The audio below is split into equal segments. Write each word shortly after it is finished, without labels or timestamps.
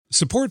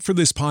Support for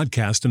this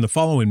podcast and the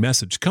following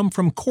message come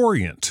from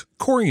Corient.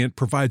 Corient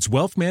provides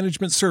wealth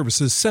management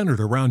services centered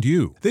around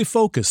you. They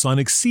focus on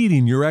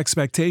exceeding your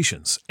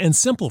expectations and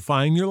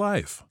simplifying your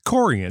life.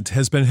 Corient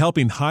has been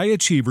helping high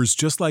achievers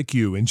just like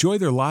you enjoy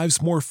their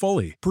lives more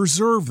fully,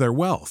 preserve their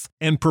wealth,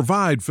 and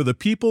provide for the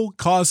people,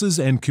 causes,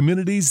 and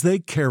communities they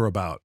care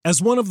about. As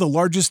one of the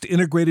largest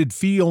integrated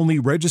fee-only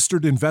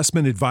registered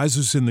investment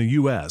advisors in the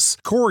U.S.,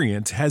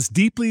 Corient has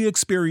deeply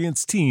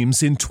experienced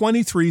teams in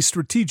 23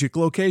 strategic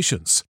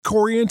locations.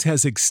 Corient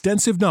has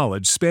extensive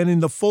knowledge spanning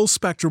the full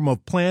spectrum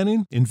of planning,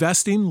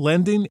 investing,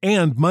 lending,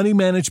 and money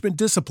management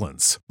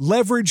disciplines.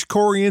 Leverage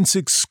Corient's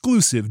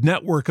exclusive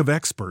network of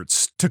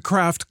experts to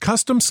craft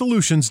custom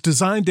solutions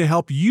designed to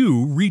help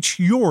you reach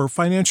your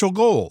financial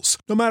goals,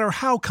 no matter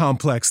how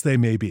complex they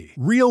may be.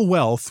 Real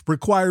wealth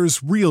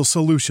requires real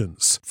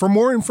solutions. For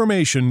more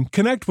information,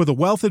 connect with a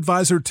wealth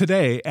advisor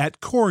today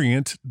at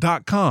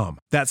Corient.com.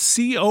 That's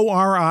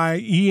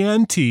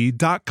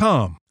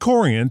Corient.com.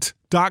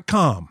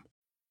 Corient.com.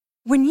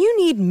 When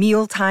you need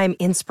mealtime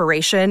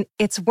inspiration,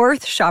 it's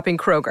worth shopping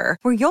Kroger,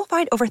 where you'll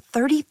find over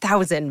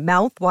 30,000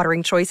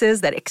 mouth-watering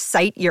choices that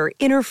excite your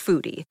inner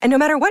foodie. And no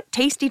matter what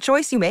tasty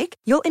choice you make,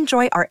 you'll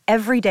enjoy our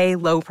everyday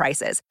low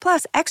prices,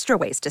 plus extra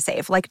ways to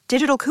save, like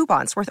digital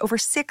coupons worth over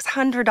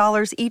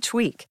 $600 each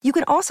week. You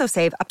can also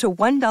save up to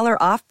 $1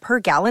 off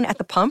per gallon at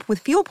the pump with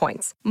fuel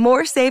points.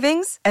 More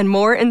savings and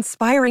more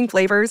inspiring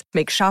flavors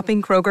make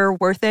shopping Kroger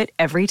worth it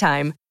every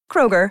time.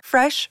 Kroger,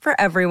 fresh for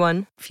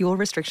everyone. Fuel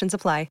restrictions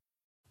apply.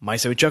 My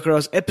Seven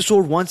Chakras,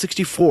 episode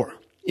 164.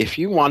 If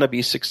you want to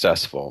be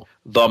successful,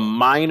 the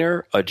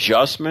minor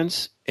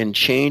adjustments and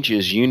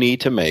changes you need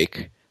to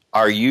make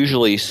are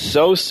usually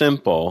so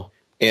simple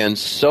and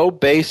so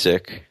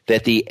basic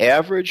that the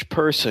average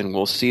person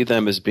will see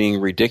them as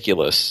being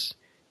ridiculous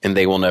and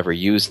they will never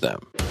use them.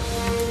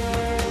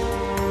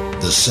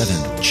 The seven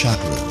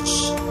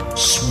chakras,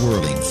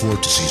 swirling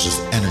vortices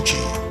of energy,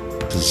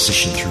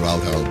 positioned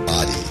throughout our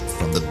body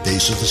from the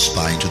base of the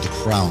spine to the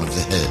crown of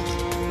the head.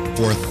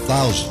 For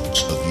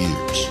thousands of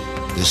years,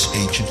 this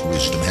ancient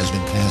wisdom has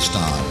been passed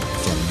on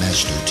from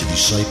master to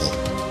disciple.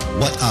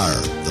 What are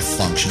the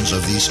functions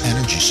of these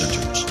energy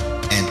centers?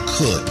 And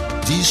could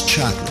these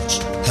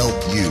chakras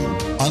help you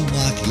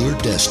unlock your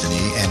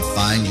destiny and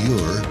find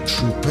your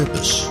true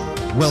purpose?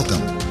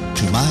 Welcome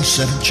to My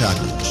Seven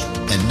Chakras.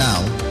 And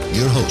now,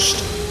 your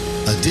host,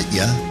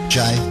 Aditya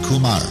Jai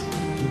Kumar.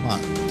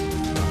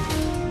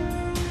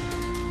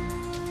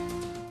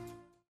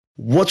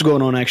 What's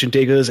going on, action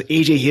takers?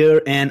 AJ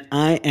here, and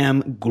I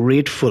am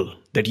grateful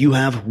that you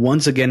have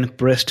once again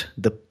pressed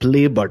the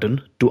play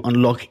button to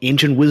unlock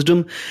ancient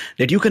wisdom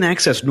that you can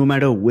access no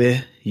matter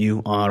where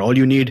you are. All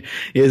you need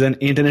is an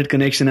internet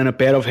connection and a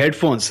pair of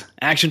headphones.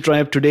 Action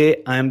Tribe,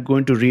 today I am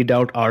going to read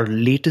out our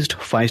latest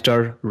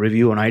 5-star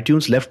review on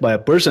iTunes left by a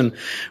person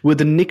with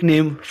the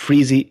nickname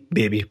Freezy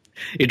Baby.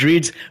 It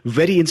reads,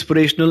 very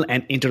inspirational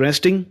and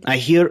interesting. I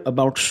hear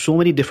about so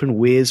many different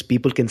ways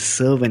people can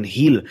serve and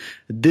heal.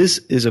 This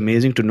is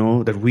amazing to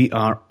know that we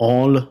are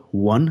all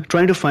one,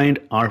 trying to find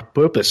our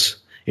purpose.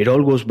 It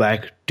all goes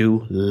back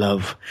to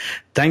love.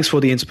 Thanks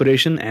for the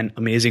inspiration and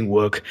amazing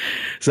work.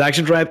 So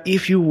Action Tribe,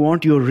 if you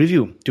want your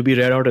review to be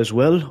read out as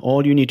well,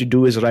 all you need to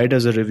do is write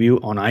us a review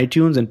on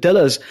iTunes and tell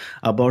us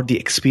about the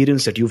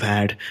experience that you've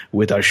had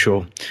with our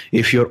show.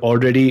 If you're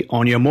already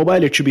on your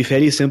mobile, it should be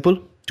fairly simple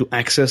to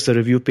access the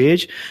review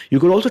page. You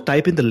could also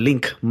type in the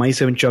link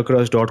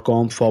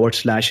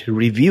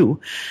my7chakras.com/review.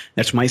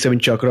 That's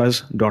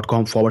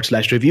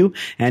my7chakras.com/review,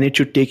 and it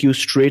should take you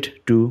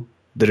straight to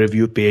the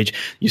review page.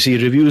 You see,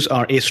 reviews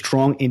are a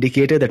strong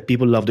indicator that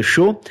people love the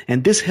show,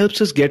 and this helps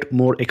us get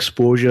more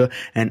exposure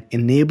and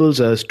enables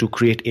us to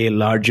create a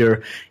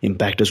larger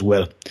impact as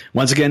well.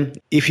 Once again,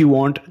 if you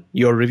want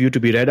your review to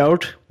be read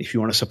out, if you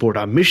want to support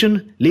our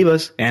mission, leave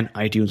us an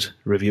iTunes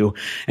review.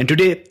 And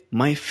today,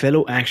 my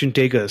fellow action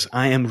takers,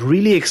 I am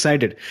really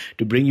excited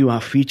to bring you our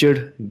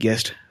featured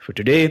guest for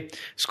today,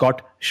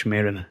 Scott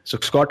Schmerin. So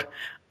Scott,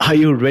 are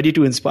you ready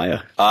to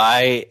inspire?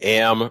 I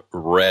am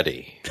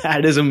ready.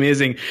 That is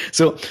amazing.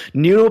 So,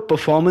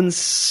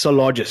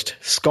 neuroperformanceologist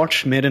Scott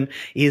Schmerin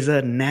is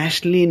a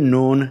nationally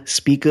known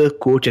speaker,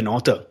 coach, and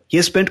author. He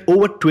has spent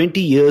over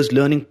 20 years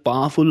learning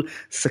powerful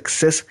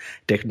success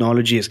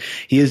technologies.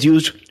 He has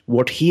used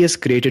what he has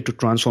created to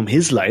transform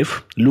his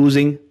life,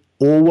 losing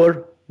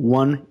over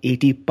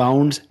 180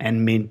 pounds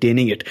and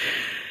maintaining it.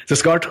 So,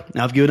 Scott,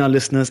 I've given our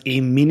listeners a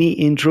mini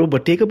intro,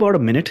 but take about a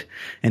minute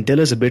and tell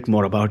us a bit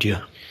more about you.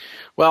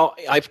 Well,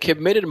 I've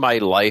committed my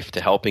life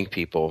to helping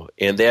people,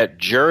 and that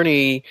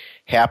journey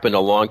happened a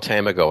long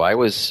time ago. I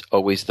was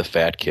always the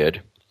fat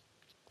kid,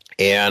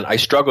 and I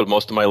struggled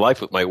most of my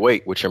life with my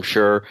weight, which I'm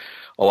sure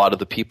a lot of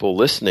the people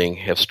listening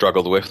have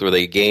struggled with, where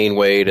they gain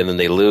weight and then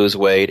they lose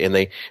weight, and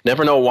they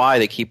never know why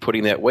they keep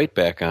putting that weight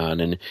back on.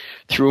 And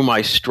through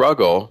my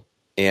struggle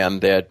and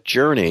that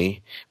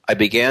journey, I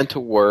began to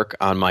work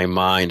on my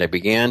mind. I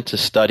began to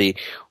study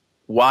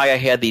why I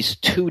had these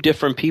two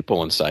different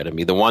people inside of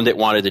me, the one that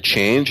wanted to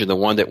change and the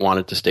one that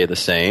wanted to stay the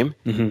same.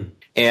 Mm-hmm.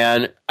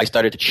 And I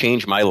started to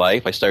change my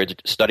life. I started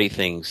to study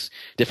things,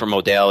 different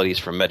modalities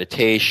from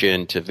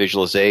meditation to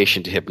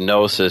visualization to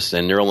hypnosis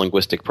and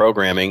neurolinguistic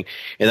programming.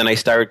 And then I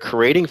started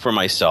creating for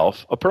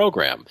myself a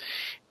program.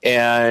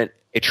 And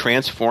it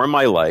transformed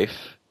my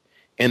life.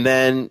 And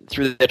then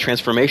through that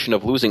transformation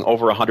of losing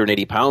over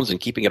 180 pounds and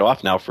keeping it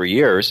off now for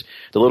years,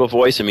 the little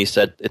voice in me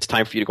said, it's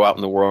time for you to go out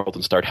in the world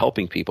and start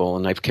helping people.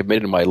 And I've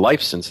committed my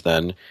life since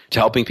then to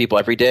helping people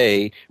every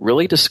day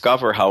really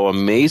discover how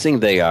amazing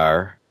they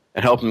are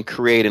and help them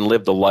create and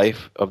live the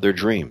life of their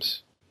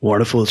dreams.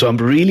 Wonderful. So I'm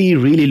really,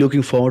 really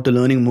looking forward to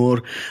learning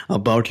more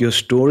about your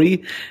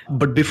story.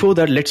 But before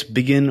that, let's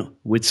begin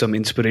with some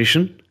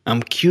inspiration.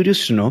 I'm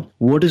curious to know,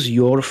 what is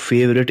your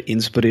favorite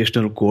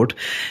inspirational quote?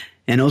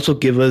 And also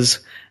give us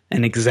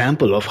an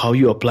example of how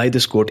you apply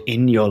this quote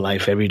in your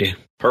life every day.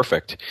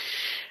 Perfect.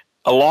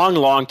 A long,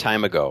 long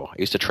time ago, I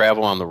used to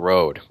travel on the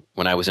road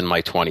when I was in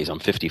my 20s. I'm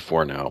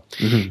 54 now.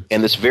 Mm-hmm.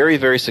 And this very,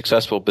 very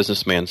successful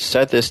businessman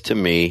said this to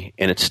me,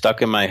 and it's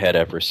stuck in my head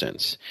ever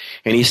since.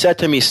 And he said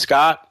to me,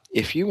 Scott,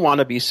 if you want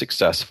to be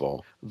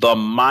successful, the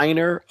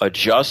minor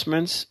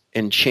adjustments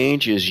and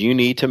changes you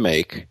need to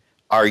make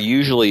are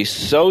usually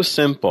so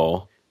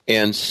simple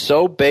and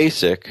so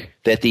basic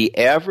that the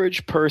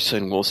average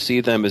person will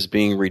see them as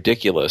being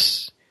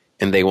ridiculous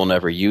and they will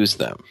never use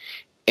them.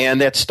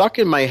 And that stuck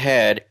in my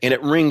head, and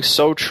it rings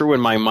so true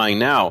in my mind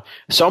now.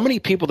 So many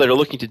people that are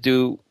looking to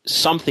do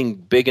something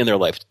big in their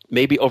life,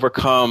 maybe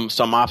overcome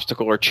some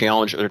obstacle or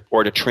challenge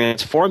or to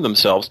transform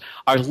themselves,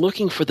 are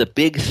looking for the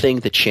big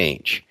thing to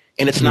change.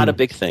 And it's not a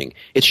big thing.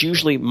 It's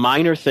usually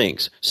minor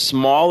things,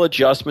 small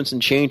adjustments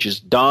and changes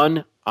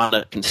done on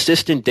a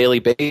consistent daily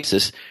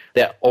basis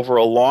that over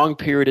a long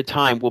period of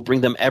time will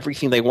bring them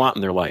everything they want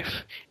in their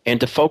life. And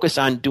to focus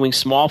on doing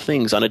small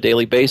things on a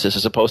daily basis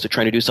as opposed to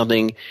trying to do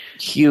something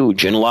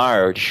huge and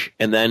large,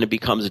 and then it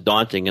becomes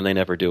daunting and they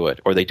never do it,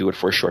 or they do it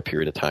for a short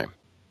period of time.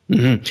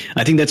 Mm-hmm.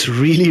 I think that's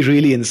really,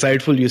 really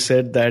insightful. You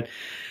said that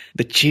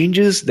the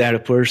changes that a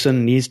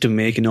person needs to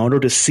make in order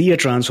to see a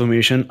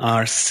transformation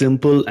are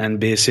simple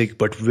and basic,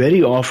 but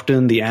very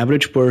often the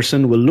average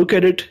person will look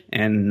at it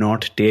and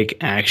not take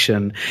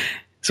action.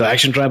 So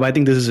Action Tribe, I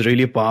think this is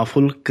really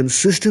powerful.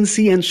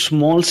 Consistency and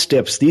small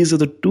steps. These are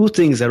the two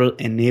things that will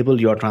enable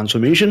your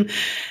transformation.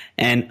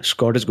 And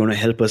Scott is going to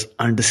help us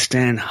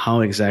understand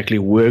how exactly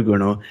we're going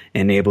to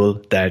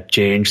enable that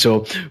change.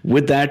 So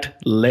with that,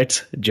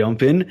 let's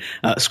jump in.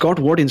 Scott,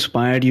 what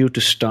inspired you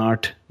to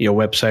start your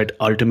website,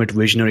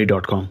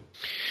 ultimatevisionary.com?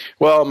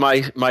 Well,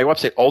 my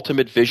website,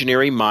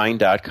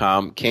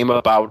 ultimatevisionarymind.com, came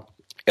about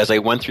as I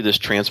went through this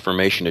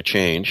transformation to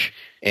change.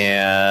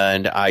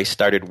 And I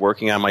started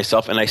working on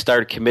myself, and I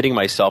started committing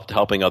myself to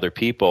helping other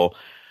people.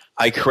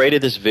 I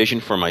created this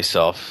vision for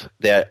myself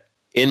that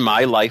in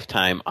my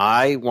lifetime,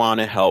 I want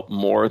to help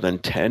more than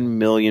 10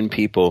 million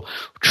people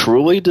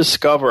truly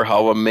discover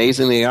how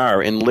amazing they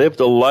are and live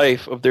the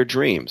life of their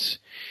dreams.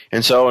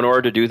 And so in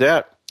order to do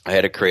that, I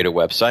had to create a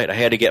website. I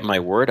had to get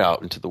my word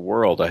out into the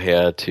world. I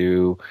had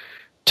to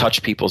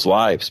touch people's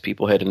lives.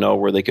 People had to know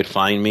where they could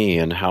find me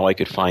and how I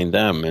could find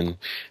them. And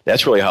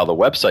that's really how the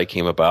website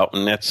came about.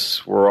 And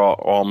that's where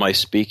all my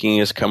speaking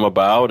has come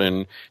about,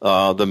 and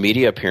the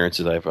media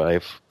appearances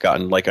I've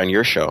gotten, like on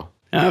your show.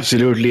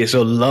 Absolutely.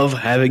 So love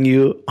having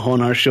you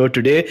on our show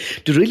today.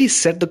 To really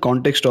set the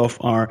context of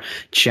our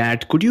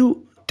chat, could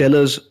you tell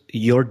us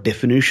your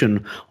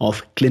definition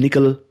of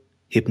clinical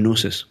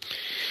hypnosis?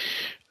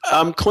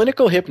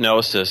 Clinical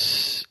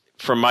hypnosis,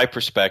 from my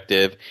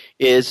perspective,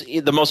 is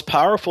the most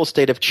powerful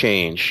state of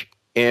change.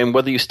 And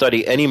whether you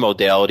study any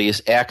modality,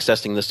 is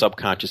accessing the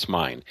subconscious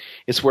mind.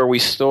 It's where we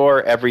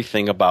store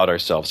everything about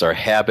ourselves, our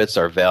habits,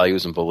 our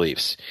values, and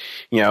beliefs.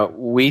 You know,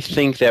 we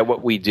think that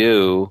what we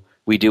do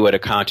at a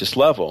conscious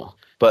level.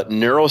 But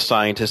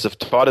neuroscientists have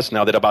taught us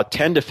now that about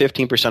 10 to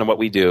 15% of what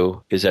we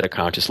do is at a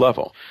conscious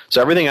level.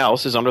 So everything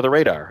else is under the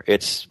radar.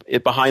 It's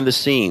behind the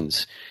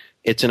scenes.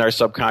 It's in our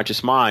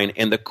subconscious mind.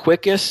 And the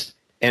quickest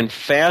and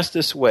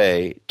fastest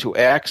way to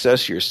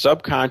access your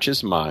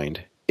subconscious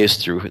mind is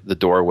through the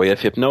doorway of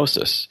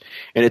hypnosis.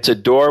 And it's a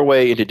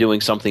doorway into doing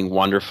something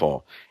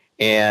wonderful.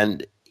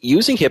 And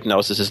using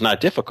hypnosis is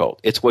not difficult.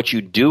 It's what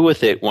you do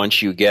with it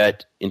once you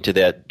get into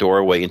that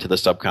doorway into the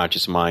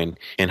subconscious mind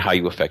and how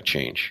you affect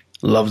change.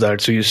 Love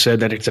that. So you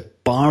said that it's a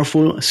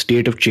powerful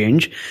state of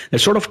change that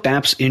sort of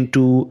taps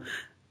into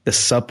the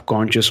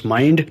subconscious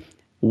mind.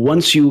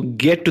 Once you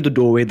get to the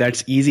doorway,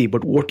 that's easy.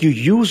 But what you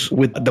use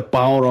with the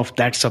power of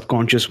that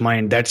subconscious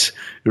mind, that's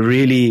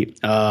really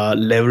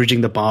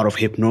leveraging the power of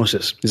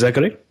hypnosis. Is that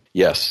correct?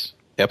 Yes,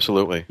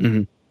 absolutely.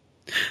 Mm-hmm.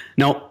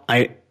 Now,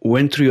 I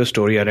went through your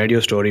story. I read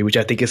your story, which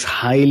I think is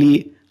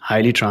highly,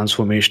 highly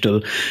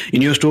transformational.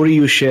 In your story,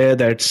 you share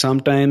that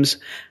sometimes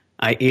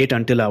I ate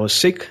until I was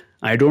sick.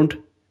 I don't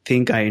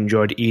think I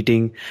enjoyed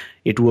eating.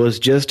 It was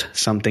just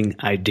something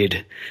I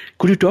did.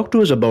 Could you talk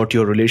to us about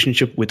your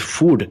relationship with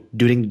food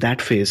during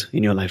that phase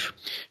in your life?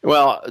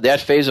 Well,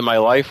 that phase of my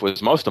life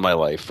was most of my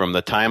life, from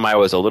the time I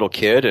was a little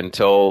kid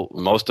until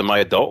most of my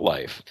adult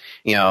life.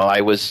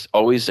 I was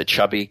always a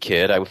chubby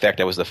kid. In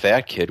fact, I was the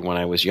fat kid when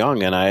I was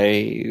young, and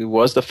I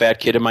was the fat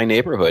kid in my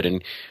neighborhood,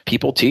 and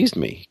people teased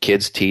me.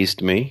 Kids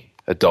teased me.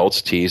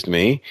 Adults teased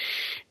me.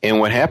 And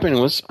what happened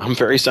was I'm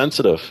very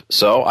sensitive.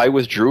 So I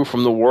withdrew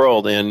from the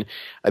world, and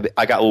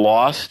I got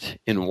lost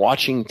in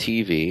watching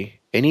TV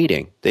and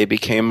eating. They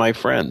became my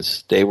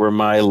friends. They were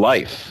my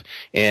life.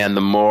 And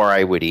the more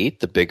I would eat,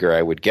 the bigger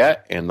I would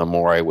get, and the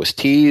more I was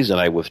teased, and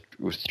I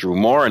withdrew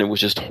more, and it was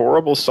just a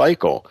horrible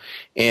cycle.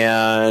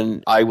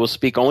 And I will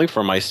speak only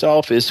for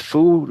myself, is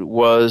food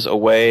was a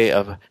way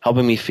of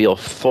helping me feel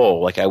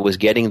full, like I was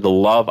getting the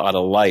love out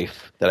of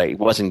life that I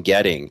wasn't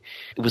getting.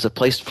 It was a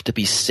place to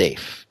be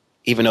safe.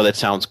 Even though that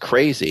sounds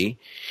crazy,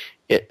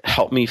 it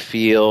helped me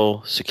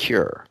feel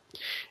secure.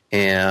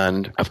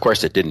 And, of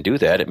course, it didn't do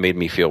that. It made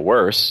me feel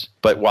worse.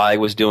 But while I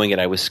was doing it,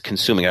 I was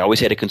consuming. I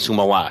always had to consume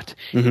a lot.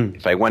 Mm-hmm.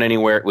 If I went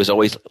anywhere, it was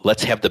always,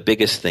 let's have the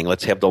biggest thing,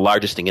 let's have the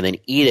largest thing, and then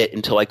eat it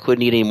until I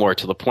couldn't eat anymore,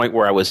 to the point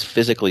where I was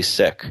physically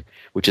sick,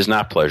 which is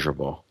not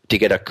pleasurable, to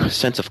get a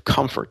sense of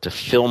comfort, to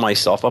fill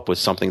myself up with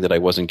something that I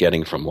wasn't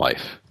getting from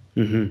life.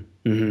 Mm-hmm.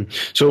 Mm-hmm.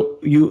 So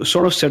you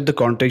sort of set the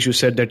context. You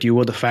said that you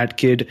were the fat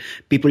kid.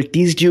 People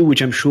teased you,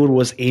 which I'm sure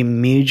was a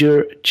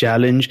major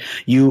challenge.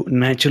 You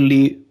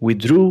naturally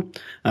withdrew,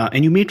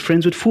 and you made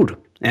friends with food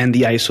and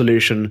the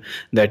isolation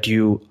that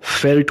you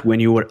felt when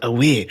you were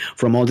away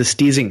from all this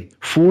teasing.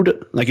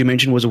 Food, like you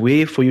mentioned, was a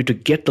way for you to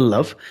get the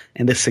love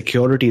and the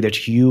security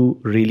that you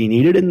really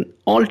needed, and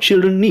all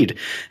children need.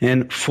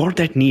 And for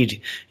that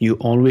need, you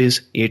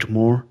always ate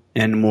more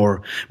and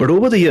more. But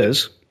over the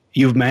years,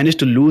 you've managed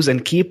to lose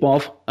and keep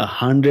off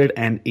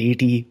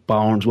 180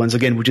 pounds once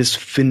again, which is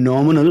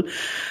phenomenal.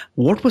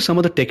 What were some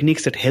of the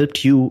techniques that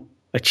helped you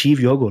achieve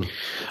your goal?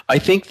 I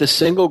think the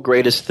single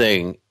greatest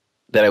thing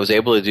that I was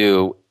able to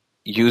do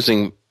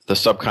using the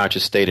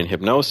subconscious state in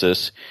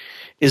hypnosis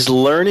is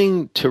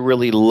learning to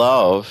really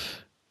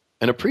love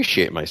and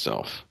appreciate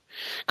myself.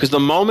 Because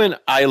the moment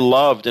I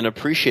loved and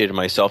appreciated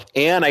myself,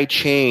 and I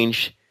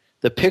changed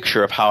the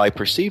picture of how I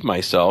perceive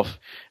myself,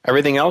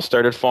 everything else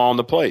started falling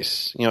into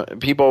place.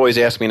 People always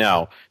ask me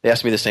now, they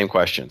ask me the same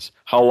questions.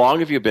 How long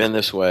have you been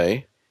this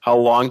way? How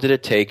long did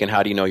it take, and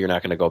how do you know you're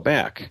not going to go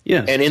back?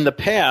 Yes. And in the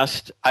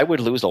past, I would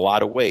lose a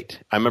lot of weight.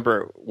 I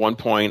remember one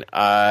point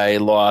I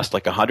lost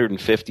like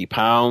 150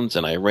 pounds,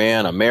 and I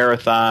ran a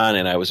marathon,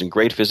 and I was in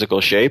great physical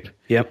shape.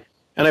 Yep.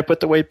 And I put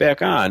the weight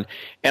back on.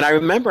 And I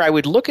remember I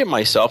would look at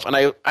myself,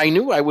 and I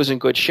knew I was in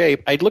good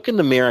shape. I'd look in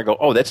the mirror and go,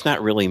 oh, that's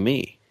not really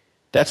me.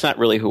 That's not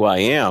really who I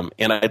am.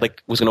 And I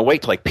was going to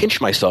wait till I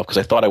pinch myself because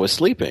I thought I was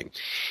sleeping.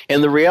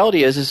 And the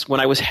reality is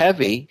when I was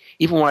heavy,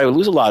 even when I would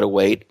lose a lot of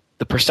weight,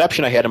 the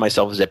perception I had of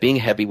myself is that being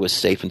heavy was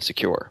safe and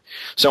secure.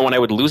 So when I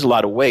would lose a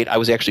lot of weight, I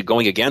was actually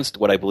going against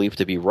what I believed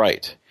to be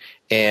right.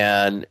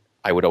 And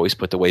I would always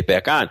put the weight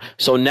back on.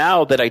 So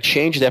now that I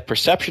changed that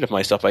perception of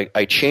myself,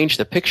 I changed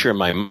the picture in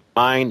my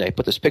mind. I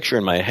put this picture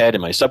in my head,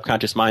 in my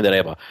subconscious mind, that I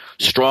have a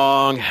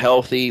strong,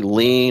 healthy,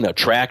 lean,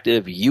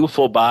 attractive,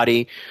 youthful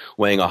body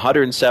weighing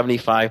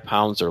 175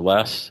 pounds or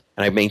less.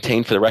 And I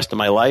maintained for the rest of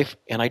my life,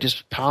 and I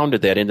just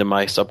pounded that into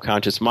my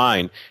subconscious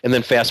mind. And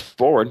then fast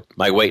forward,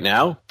 my weight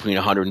now, between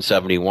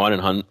 171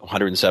 and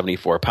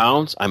 174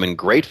 pounds. I'm in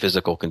great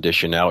physical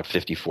condition now at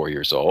 54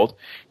 years old.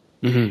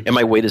 Mm-hmm. And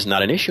my weight is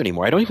not an issue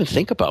anymore. I don't even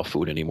think about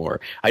food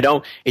anymore.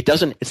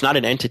 It's not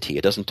an entity.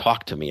 It doesn't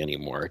talk to me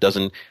anymore. It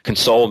doesn't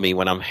console me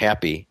when I'm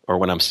happy or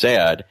when I'm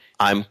sad.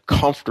 I'm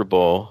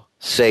comfortable,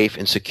 safe,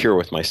 and secure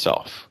with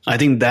myself. I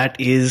think that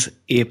is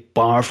a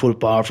powerful,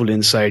 powerful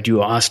insight.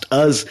 You asked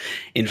us,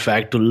 in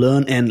fact, to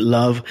learn and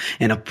love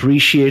and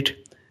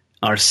appreciate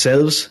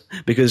ourselves,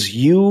 because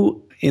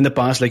you, in the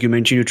past, like you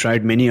mentioned, you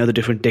tried many other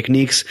different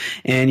techniques,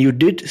 and you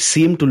did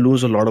seem to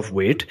lose a lot of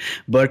weight,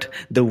 but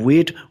the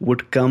weight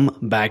would come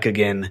back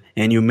again.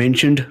 And you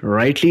mentioned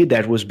rightly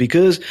that was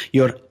because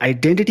your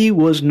identity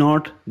was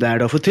not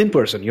that of a thin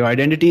person. Your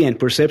identity and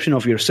perception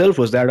of yourself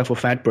was that of a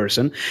fat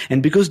person.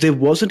 And because there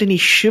wasn't any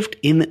shift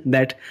in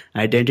that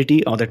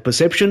identity or that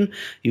perception,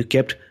 you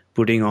kept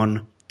putting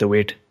on the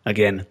weight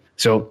again.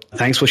 So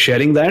thanks for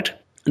sharing that.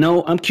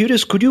 Now, I'm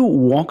curious, could you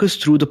walk us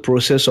through the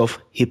process of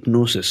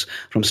hypnosis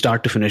from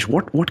start to finish?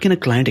 What can a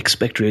client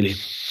expect, really?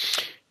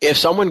 If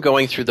someone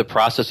going through the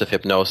process of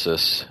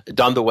hypnosis,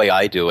 done the way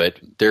I do it,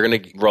 they're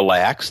going to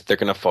relax, they're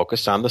going to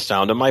focus on the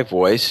sound of my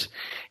voice.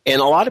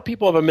 And a lot of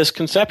people have a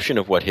misconception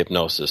of what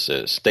hypnosis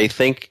is. They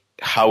think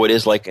how it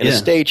is like in a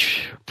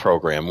stage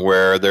program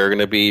where they're going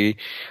to be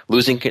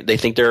they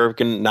think they're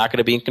not going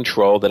to be in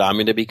control, that I'm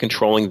going to be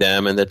controlling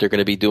them, and that they're going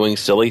to be doing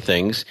silly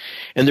things.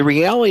 And the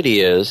reality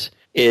is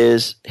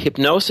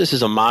hypnosis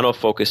is a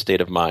monofocused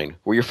state of mind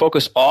where you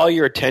focus all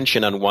your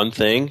attention on one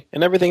thing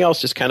and everything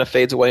else just kind of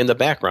fades away in the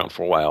background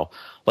for a while.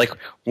 Like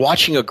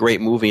watching a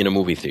great movie in a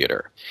movie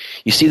theater.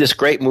 You see this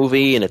great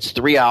movie and it's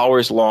 3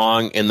 hours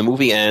long, and the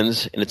movie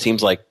ends and it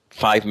seems like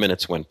 5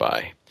 minutes went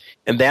by.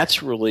 And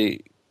that's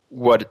really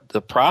what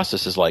the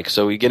process is like.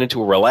 So you get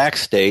into a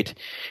relaxed state,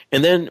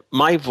 and then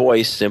my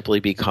voice simply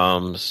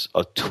becomes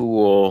a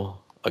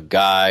tool, a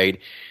guide,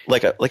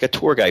 like a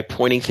tour guide,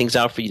 pointing things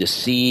out for you to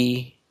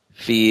see,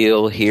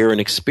 feel, hear, and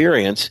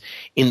experience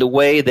in the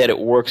way that it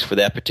works for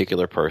that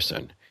particular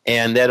person.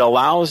 And that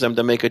allows them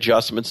to make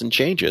adjustments and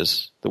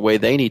changes the way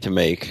they need to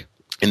make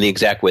in the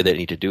exact way they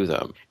need to do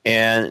them.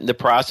 And the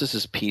process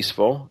is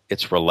peaceful,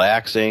 it's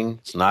relaxing,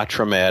 it's not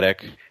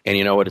traumatic, and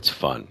you know what? It's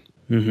fun.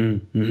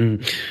 Mm-hmm,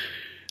 mm-hmm.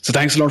 So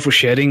thanks a lot for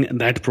sharing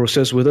that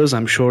process with us.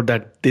 I'm sure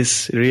that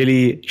this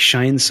really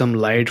shines some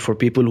light for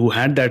people who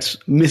had that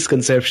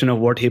misconception of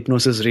what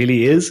hypnosis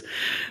really is.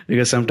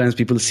 Because sometimes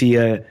people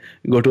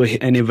go to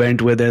an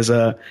event where there's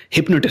a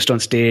hypnotist on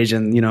stage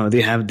and,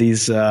 they have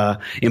these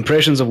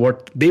impressions of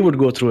what they would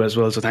go through as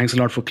well. So thanks a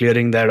lot for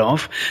clearing that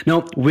off.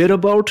 Now, we're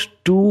about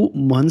 2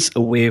 months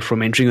away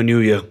from entering a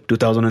new year,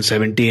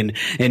 2017.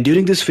 And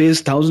during this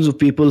phase, thousands of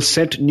people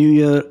set New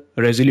Year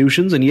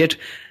resolutions, and yet,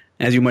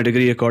 as you might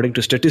agree, according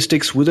to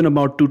statistics, within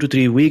about 2 to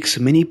 3 weeks,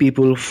 many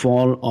people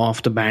fall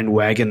off the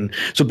bandwagon.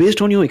 So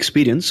based on your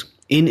experience,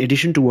 in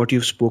addition to what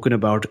you've spoken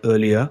about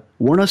earlier,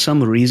 what are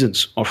some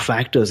reasons or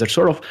factors that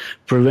sort of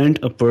prevent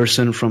a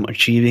person from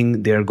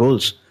achieving their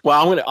goals?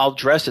 Well, I'll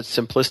address it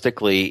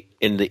simplistically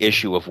in the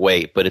issue of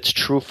weight, but it's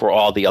true for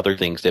all the other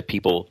things that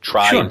people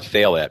try and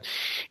fail at,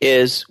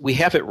 is we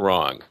have it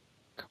wrong.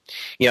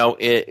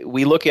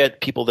 We look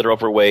at people that are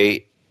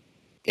overweight,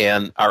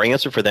 and our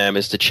answer for them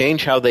is to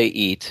change how they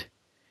eat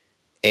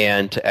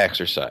and to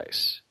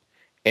exercise.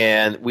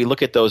 And we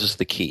look at those as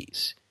the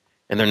keys.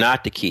 And they're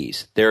not the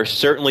keys. They're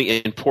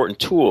certainly important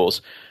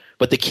tools,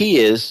 but the key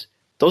is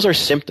those are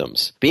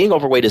symptoms. Being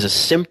overweight is a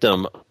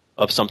symptom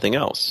of something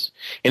else.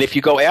 And if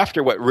you go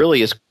after what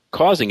really is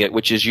causing it,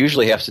 which is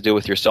usually has to do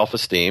with your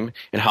self-esteem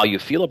and how you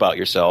feel about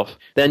yourself,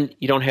 then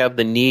you don't have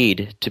the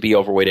need to be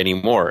overweight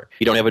anymore.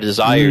 You don't have a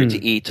desire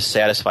to eat to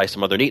satisfy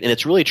some other need. And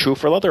it's really true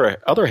for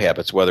other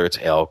habits, whether it's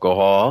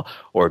alcohol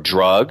or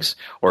drugs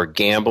or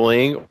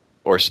gambling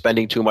or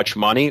spending too much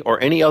money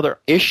or any other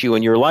issue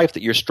in your life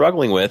that you're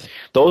struggling with.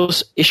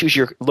 Those issues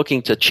you're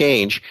looking to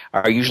change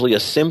are usually a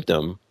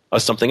symptom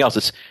of something else.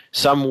 It's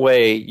some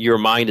way your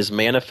mind is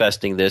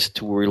manifesting this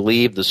to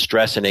relieve the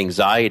stress and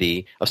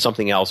anxiety of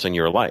something else in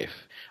your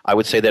life. I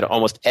would say that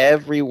almost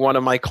every one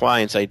of my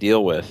clients I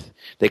deal with,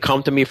 they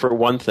come to me for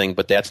one thing,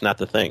 but that's not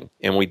the thing.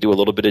 And we do a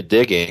little bit of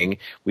digging,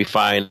 we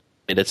find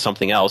that it's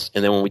something else,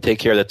 and then when we take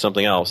care of that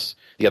something else,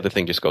 the other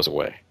thing just goes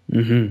away.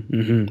 Mm-hmm,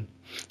 mm-hmm.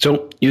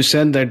 So you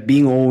said that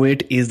being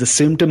overweight is the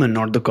symptom and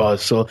not the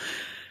cause. So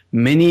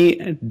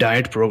many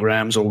diet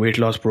programs or weight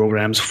loss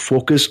programs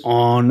focus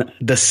on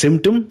the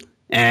symptom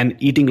and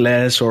eating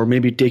less or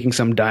maybe taking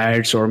some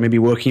diets or maybe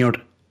working out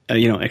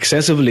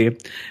excessively.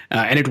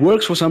 And it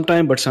works for some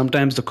time, but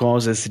sometimes the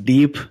cause is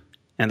deep,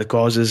 and the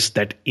cause is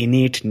that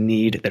innate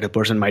need that a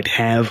person might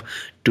have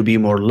to be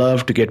more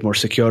loved, to get more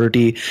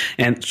security.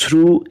 And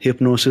through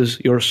hypnosis,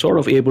 you're sort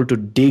of able to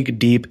dig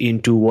deep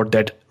into what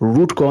that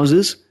root cause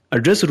is,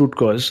 address the root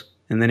cause,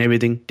 and then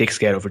everything takes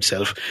care of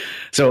itself.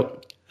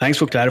 So thanks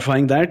for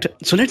clarifying that.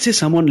 So let's say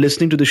someone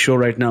listening to the show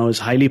right now is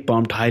highly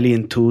pumped, highly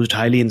enthused,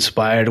 highly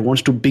inspired,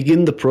 wants to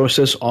begin the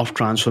process of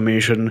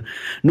transformation,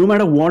 no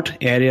matter what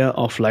area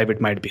of life it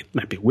might be. It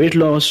might be weight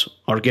loss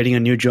or getting a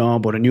new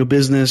job or a new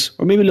business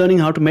or maybe learning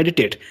how to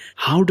meditate.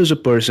 How does a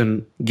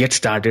person get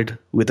started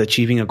with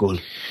achieving a goal?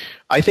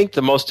 I think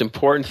the most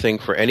important thing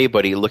for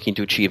anybody looking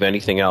to achieve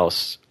anything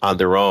else on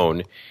their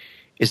own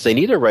is they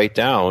need to write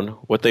down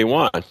what they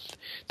want.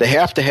 They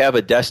have to have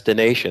a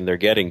destination they're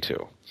getting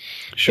to.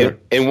 Sure.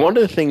 And one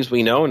of the things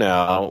we know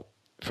now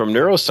from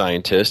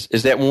neuroscientists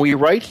is that when we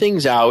write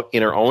things out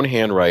in our own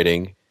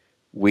handwriting,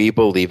 we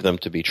believe them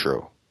to be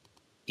true,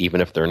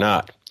 even if they're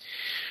not.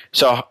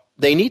 So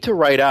they need to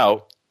write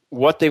out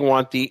what they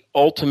want the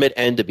ultimate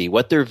end to be,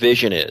 what their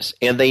vision is,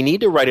 and they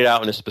need to write it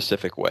out in a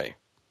specific way.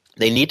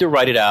 They need to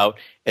write it out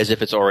as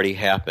if it's already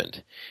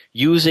happened,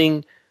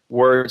 using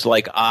words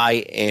like I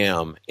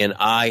am and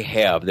I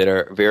have that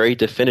are very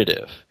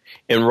definitive,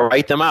 and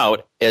write them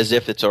out as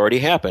if it's already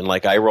happened.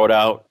 Like I wrote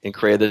out and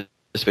created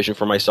this vision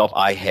for myself.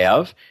 I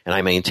have, and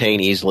I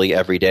maintain easily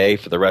every day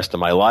for the rest of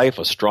my life,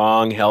 a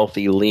strong,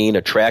 healthy, lean,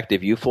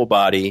 attractive, youthful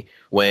body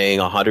weighing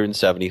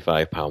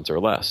 175 pounds or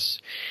less.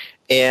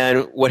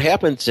 And what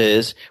happens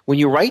is when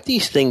you write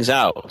these things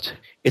out,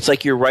 it's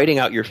like you're writing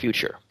out your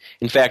future.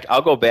 In fact,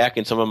 I'll go back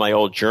in some of my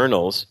old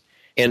journals,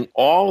 and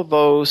all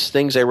those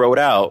things I wrote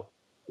out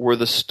were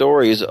the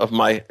stories of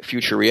my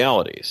future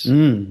realities.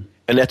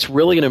 And that's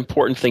really an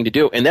important thing to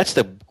do. And that's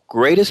the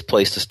greatest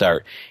place to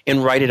start,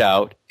 and write it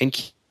out and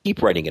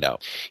keep writing it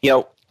out.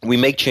 We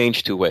make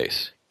change two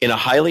ways. In a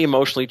highly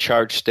emotionally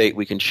charged state,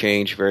 we can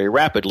change very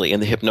rapidly,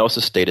 and the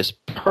hypnosis state is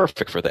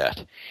perfect for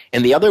that.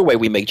 And the other way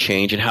we make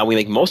change, and how we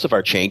make most of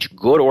our change,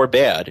 good or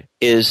bad,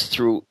 is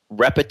through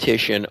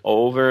repetition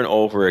over and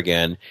over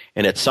again.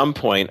 And at some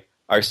point,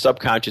 our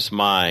subconscious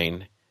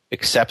mind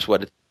accepts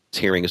what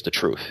hearing is the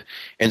truth.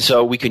 And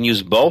so we can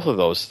use both of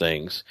those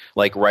things,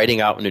 like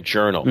writing out in a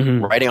journal,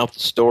 writing out the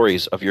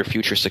stories of your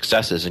future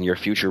successes and your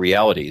future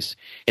realities,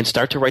 and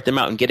start to write them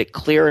out and get it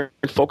clear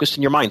and focused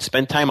in your mind.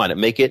 Spend time on it.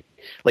 Make it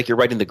like you're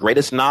writing the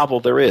greatest novel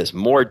there is,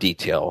 more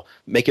detail.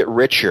 Make it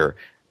richer.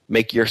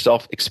 Make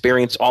yourself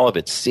experience all of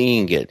it,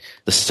 seeing it,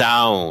 the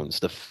sounds,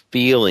 the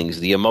feelings,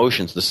 the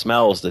emotions, the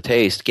smells, the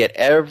taste. Get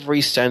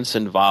every sense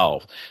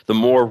involved. The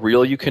more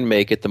real you can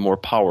make it, the more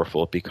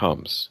powerful it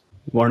becomes.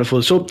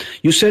 Wonderful. So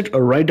you said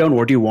write down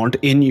what you want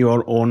in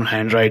your own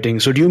handwriting.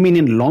 So do you mean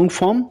in long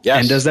form?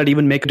 Yes. And does that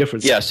even make a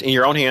difference? Yes, in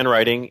your own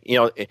handwriting.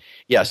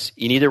 Yes,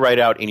 you need to write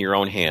out in your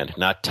own hand,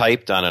 not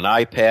typed on an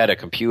iPad, a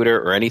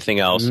computer, or anything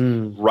else.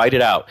 Write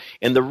it out.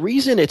 And the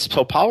reason it's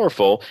so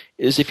powerful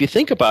is if you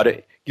think about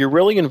it, you're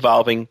really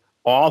involving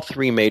all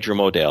three major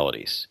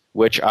modalities,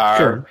 which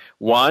are,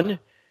 one,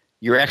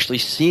 you're actually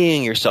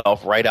seeing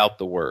yourself write out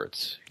the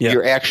words. Yeah.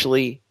 You're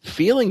actually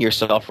feeling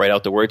yourself write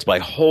out the words by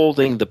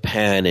holding the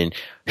pen and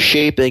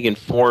shaping and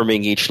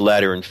forming each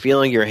letter and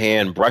feeling your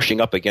hand brushing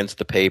up against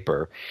the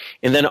paper.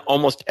 And then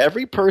almost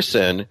every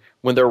person,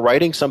 when they're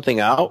writing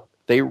something out,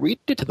 they read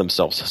it to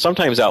themselves.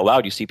 Sometimes out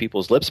loud, you see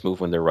people's lips move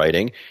when they're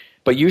writing.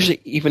 But usually,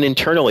 even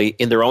internally,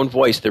 in their own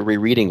voice, they're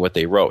rereading what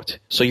they wrote.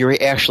 So you're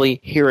actually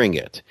hearing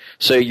it.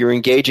 So you're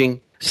engaging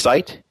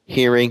sight,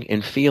 hearing,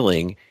 and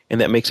feeling, and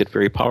that makes it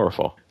very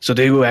powerful. So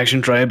there you go,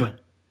 Action Tribe.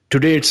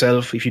 Today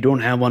itself, if you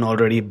don't have one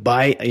already,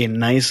 buy a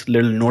nice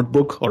little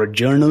notebook or a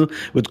journal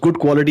with good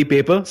quality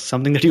paper,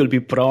 something that you'll be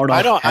proud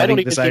of having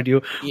beside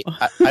you.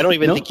 I don't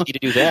even think you need to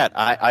do that.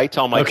 I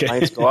tell my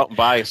clients, go out and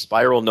buy a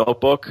spiral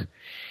notebook.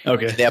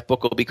 Okay. And that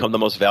book will become the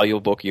most valuable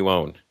book you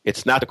own.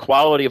 It's not the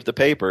quality of the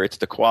paper, it's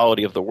the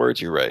quality of the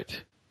words you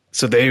write.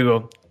 So there you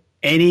go.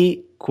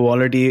 Any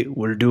quality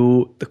will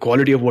do. The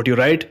quality of what you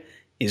write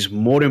is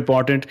more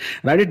important.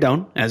 Write it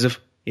down as if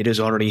it has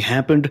already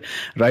happened.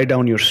 Write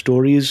down your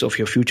stories of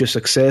your future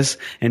success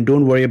and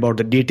don't worry about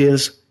the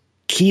details.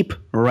 Keep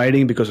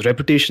writing because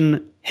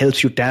repetition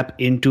helps you tap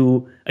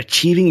into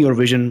achieving your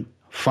vision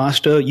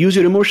faster. Use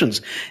your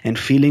emotions and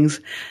feelings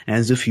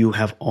as if you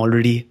have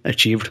already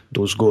achieved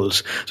those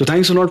goals. So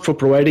thanks a lot for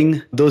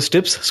providing those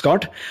tips,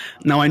 Scott.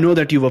 Now I know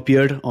that you've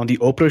appeared on the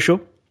Oprah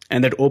show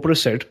and that Oprah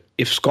said,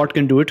 if Scott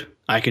can do it,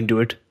 I can do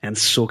it, and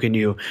so can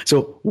you.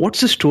 So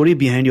what's the story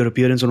behind your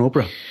appearance on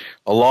Oprah?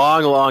 A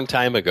long, long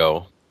time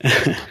ago,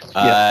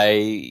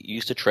 I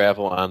used to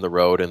travel on the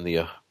road in the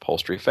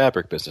upholstery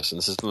fabric business, and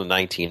this is in the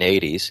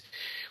 1980s.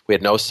 We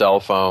had no cell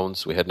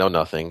phones, we had no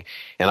nothing,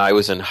 and I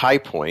was in High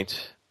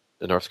Point,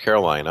 North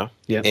Carolina,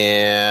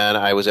 and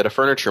I was at a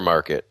furniture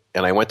market,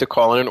 and I went to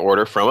call in an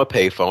order from a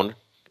payphone.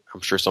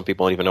 I'm sure some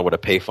people don't even know what a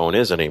payphone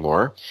is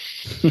anymore.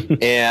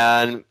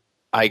 And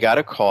I got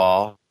a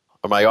call.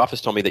 My office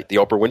told me that the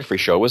Oprah Winfrey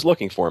Show was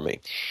looking for me.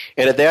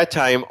 And at that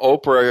time,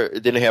 Oprah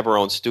didn't have her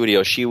own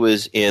studio. She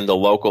was in the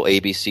local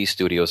ABC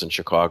studios in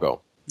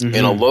Chicago. And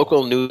a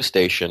local news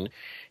station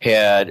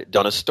had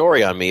done a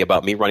story on me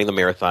about me running the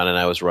marathon, and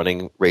I was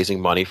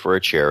raising money for a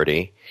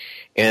charity.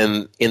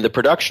 And in the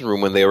production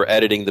room, when they were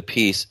editing the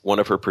piece, one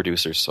of her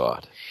producers saw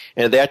it.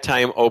 And at that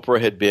time, Oprah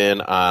had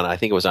been on, I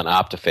think it was on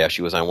OptiFast.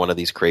 She was on one of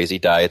these crazy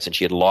diets, and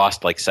she had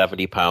lost like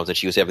 70 pounds, and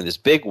she was having this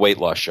big weight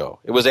loss show.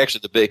 It was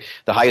actually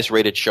the highest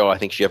rated show I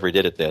think she ever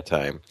did at that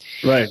time.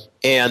 Right.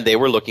 And they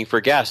were looking for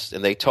guests,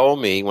 and they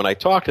told me when I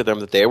talked to them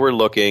that they were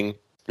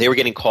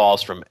getting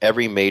calls from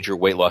every major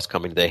weight loss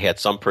company. They had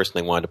some person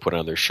they wanted to put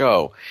on their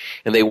show,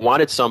 and they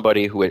wanted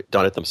somebody who had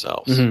done it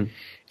themselves.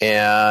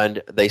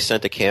 And they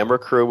sent a camera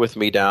crew with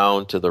me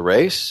down to the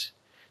race.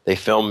 They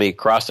filmed me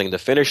crossing the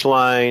finish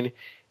line.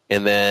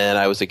 And then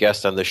I was a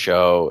guest on the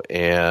show,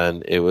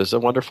 and it was a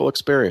wonderful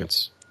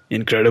experience.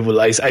 Incredible.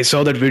 I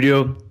saw that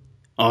video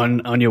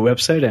on your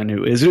website, and it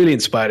was really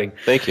inspiring.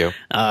 Thank you.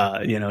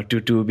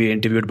 To be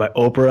interviewed by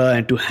Oprah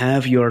and to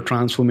have your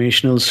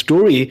transformational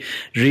story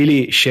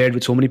really shared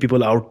with so many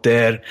people out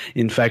there,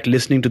 in fact,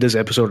 listening to this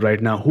episode right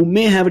now, who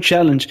may have a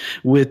challenge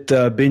with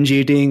binge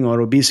eating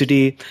or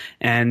obesity.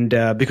 And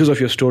because of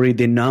your story,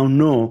 they now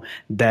know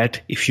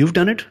that if you've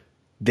done it,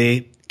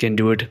 they can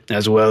do it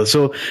as well.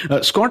 So,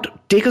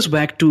 Scott, take us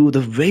back to the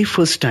very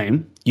first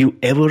time you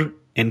ever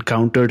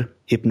encountered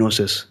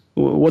hypnosis.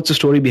 What's the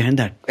story behind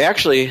that?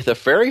 Actually, the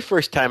very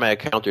first time I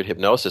encountered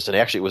hypnosis, and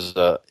actually it was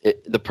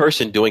the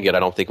person doing it I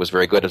don't think was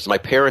very good. It was my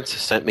parents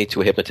sent me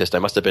to a hypnotist. I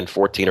must have been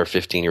 14 or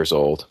 15 years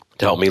old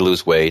to help me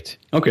lose weight.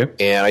 Okay.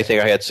 And I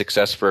think I had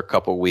success for a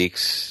couple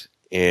weeks,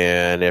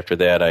 and after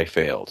that I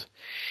failed.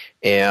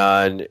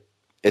 And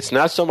it's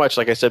not so much,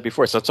 like I said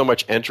before, it's not so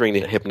much entering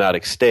the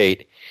hypnotic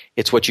state.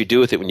 It's what you do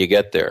with it when you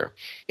get there.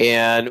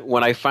 And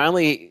when I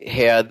finally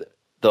had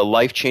the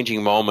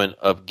life-changing moment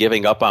of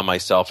giving up on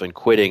myself and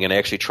quitting and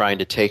actually trying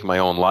to take my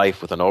own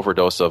life with an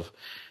overdose of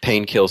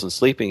painkillers and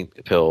sleeping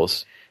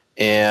pills,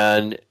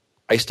 and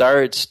I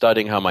started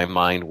studying how my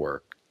mind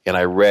worked. And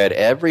I read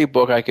every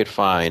book I could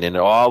find, and it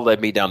all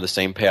led me down the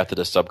same path to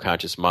the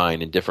subconscious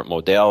mind in different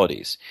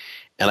modalities.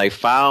 And I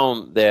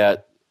found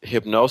that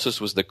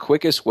hypnosis was the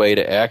quickest way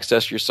to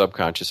access your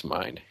subconscious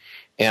mind.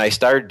 And I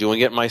started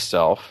doing it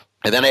myself.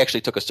 And then I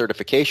actually took a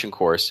certification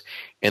course,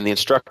 and the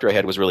instructor I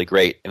had was really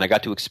great, and I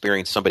got to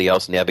experience somebody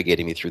else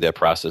navigating me through that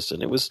process,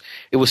 and it was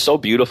so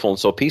beautiful and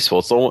so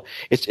peaceful. So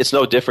it's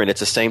no different. It's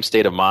the same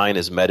state of mind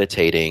as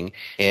meditating,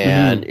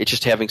 and it's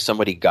just having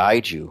somebody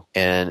guide you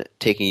and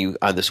taking you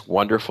on this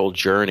wonderful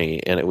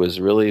journey, and it was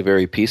really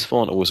very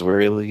peaceful, and it was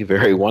really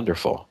very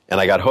wonderful, and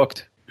I got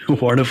hooked.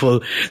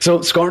 Wonderful.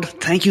 So, Scott,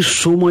 thank you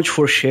so much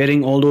for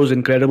sharing all those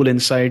incredible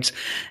insights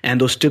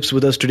and those tips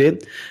with us today.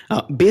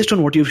 Based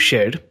on what you've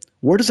shared,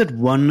 what is that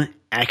one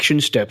action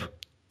step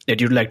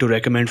that you'd like to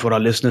recommend for our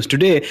listeners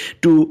today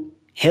to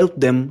help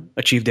them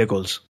achieve their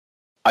goals?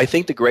 I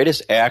think the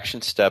greatest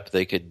action step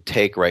they could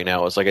take right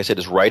now is, like I said,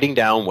 is writing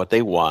down what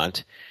they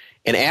want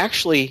and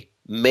actually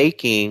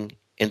making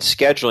and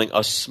scheduling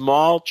a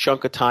small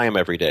chunk of time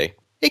every day.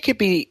 It could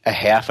be a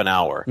half an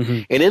hour.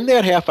 And in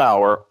that half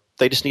hour,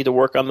 they just need to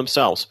work on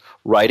themselves,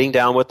 writing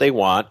down what they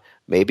want,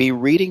 maybe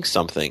reading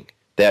something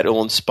that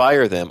will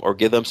inspire them or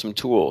give them some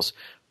tools.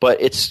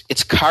 But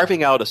it's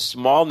carving out a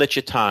small niche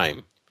of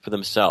time for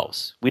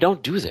themselves. We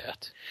don't do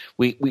that.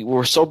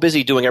 We're so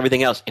busy doing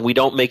everything else, and we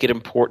don't make it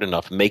important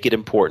enough. Make it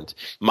important.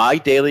 My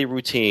daily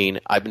routine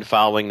I've been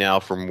following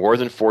now for more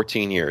than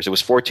 14 years. It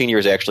was 14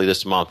 years actually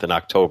this month in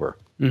October.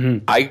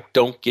 I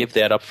don't give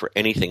that up for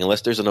anything.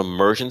 Unless there's an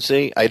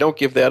emergency, I don't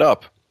give that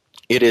up.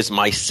 It is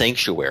my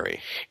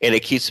sanctuary, and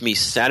it keeps me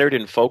centered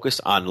and focused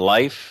on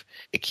life.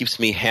 It keeps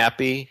me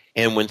happy,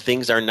 and when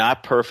things are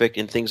not perfect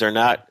and I'm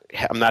not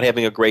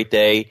having a great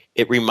day,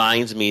 it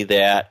reminds me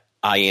that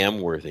I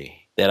am worthy,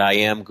 that I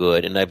am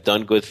good, and I've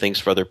done good things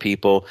for other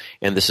people,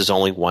 and this is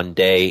only one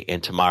day,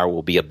 and tomorrow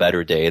will be a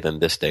better day than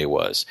this day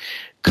was.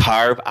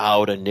 Carve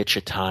out a niche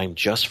of time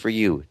just for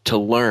you to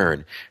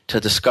learn, to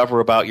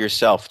discover about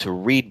yourself, to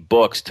read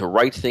books, to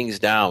write things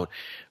down.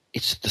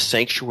 It's the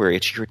sanctuary.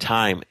 It's your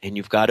time, and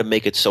you've got to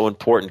make it so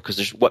important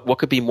because what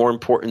could be more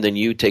important than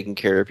you taking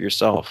care of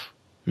yourself?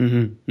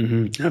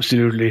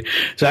 Absolutely.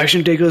 So,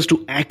 action takers,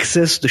 to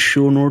access the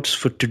show notes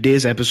for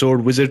today's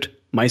episode, visit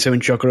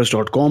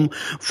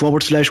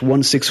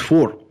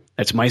my7chakras.com/164.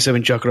 That's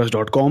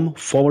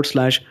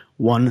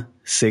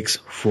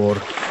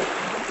my7chakras.com/164.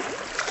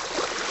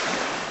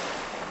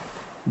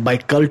 By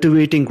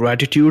cultivating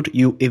gratitude,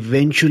 you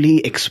eventually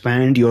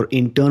expand your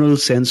internal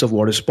sense of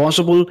what is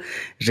possible,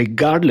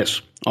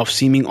 regardless of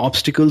seeming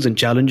obstacles and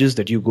challenges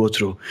that you go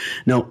through.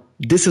 Now,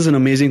 this is an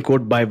amazing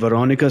quote by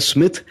Veronica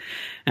Smith.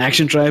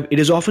 Action Tribe, it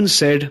is often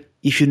said,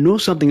 if you know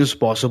something is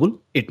possible,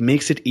 it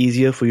makes it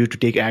easier for you to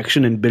take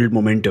action and build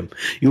momentum.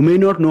 You may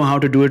not know how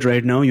to do it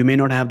right now. You may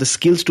not have the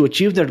skills to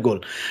achieve that goal.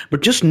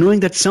 But just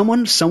knowing that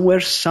someone, somewhere,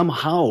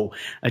 somehow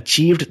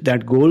achieved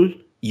that goal,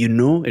 you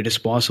know it is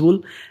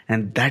possible,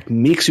 and that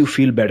makes you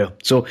feel better.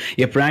 So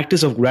a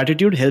practice of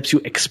gratitude helps you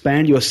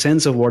expand your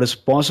sense of what is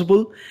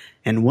possible.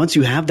 And once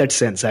you have that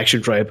sense,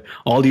 Action Tribe,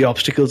 all the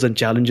obstacles and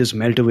challenges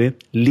melt away,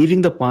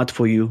 leaving the path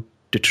for you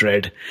to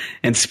tread.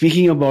 And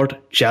speaking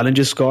about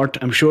challenges, Scott,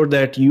 I'm sure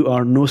that you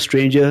are no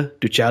stranger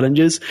to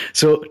challenges.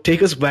 So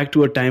take us back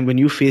to a time when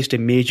you faced a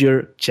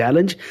major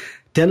challenge.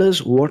 Tell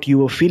us what you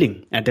were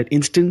feeling at that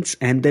instance,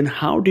 and then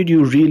how did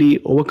you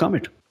really overcome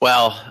it?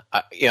 Well,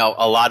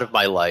 a lot of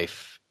my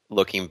life,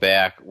 looking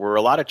back, were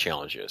a lot of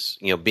challenges.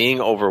 Being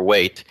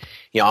overweight,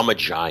 I'm a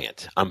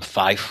giant. I'm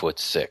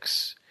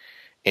 5'6",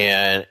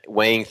 and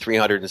weighing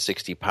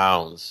 360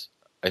 pounds.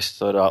 I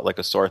stood out like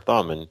a sore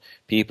thumb, and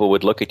people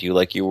would look at you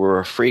like you were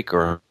a freak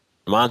or a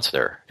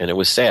monster, and it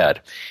was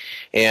sad.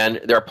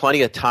 And there are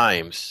plenty of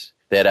times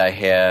that I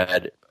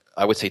had,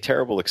 I would say,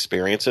 terrible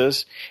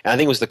experiences. And I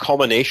think it was the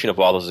culmination of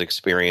all those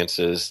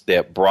experiences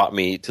that brought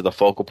me to the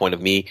focal point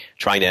of me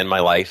trying to end my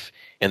life,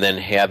 and then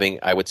having,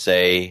 I would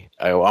say,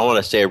 I want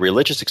to say a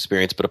religious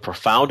experience, but a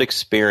profound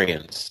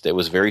experience that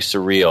was very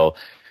surreal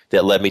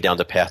that led me down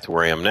the path to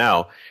where I am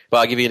now. But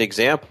I'll give you an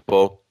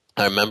example.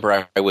 I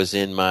remember I was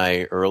in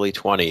my early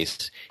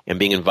 20s and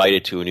being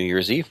invited to a New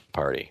Year's Eve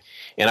party.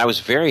 And I was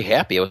very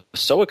happy. I was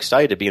so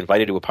excited to be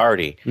invited to a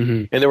party.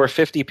 And there were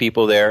 50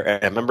 people there.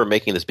 And I remember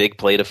making this big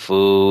plate of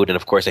food. And,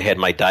 of course, I had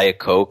my Diet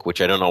Coke,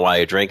 which I don't know why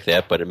I drank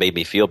that, but it made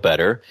me feel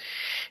better.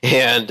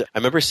 And I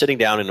remember sitting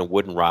down in a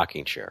wooden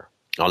rocking chair.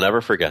 I'll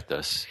never forget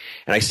this.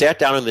 And I sat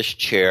down in this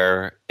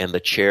chair, and the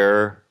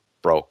chair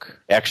broke.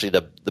 Actually,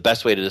 the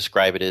best way to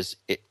describe it is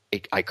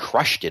I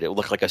crushed it. It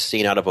looked like a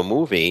scene out of a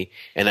movie.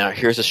 And now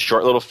here's a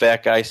short little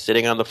fat guy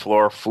sitting on the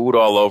floor, food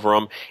all over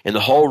him, and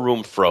the whole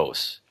room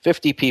froze.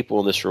 50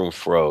 people in this room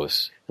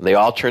froze. And they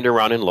all turned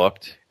around and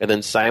looked, and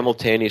then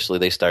simultaneously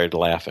they started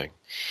laughing.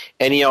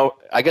 And,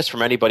 I guess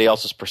from anybody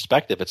else's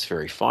perspective, it's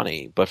very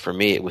funny. But for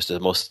me, it was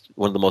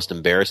one of the most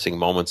embarrassing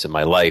moments in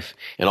my life.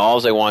 And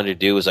all I wanted to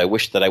do is I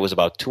wished that I was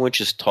about 2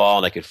 inches tall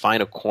and I could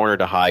find a corner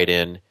to hide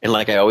in. And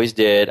like I always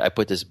did, I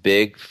put this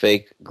big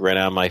fake grin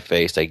on my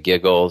face. I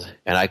giggled,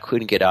 and I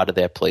couldn't get out of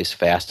that place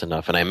fast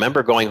enough. And I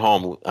remember going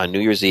home on New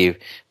Year's Eve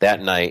that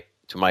night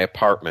to my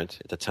apartment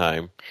at the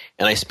time,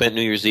 and I spent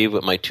New Year's Eve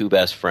with my two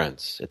best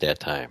friends at that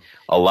time.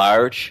 A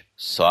large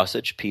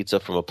sausage pizza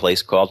from a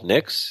place called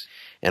Nick's,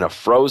 and a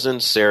frozen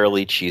Sara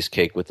Lee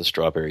cheesecake with the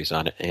strawberries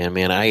on it. And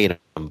man, I ate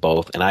them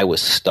both, and I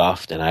was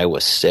stuffed, and I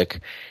was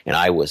sick, and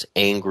I was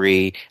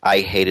angry. I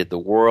hated the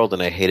world,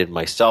 and I hated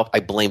myself.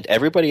 I blamed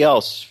everybody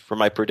else for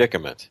my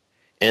predicament.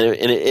 And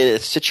in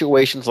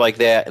situations like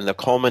that, and the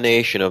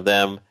culmination of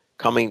them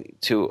coming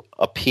to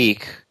a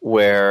peak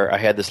where I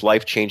had this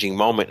life-changing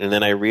moment, and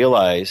then I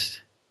realized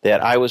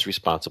that I was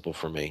responsible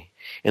for me.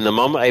 And the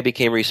moment I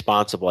became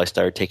responsible, I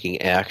started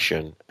taking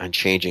action on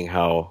changing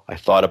how I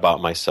thought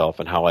about myself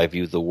and how I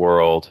viewed the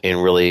world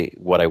and really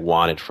what I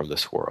wanted from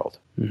this world.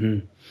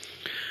 Mm-hmm.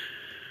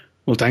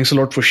 Well, thanks a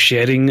lot for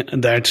sharing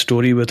that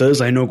story with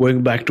us. I know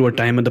going back to a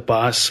time in the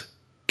past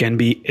can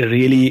be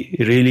really,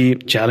 really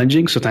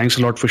challenging. So thanks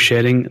a lot for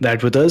sharing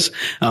that with us.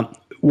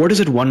 What is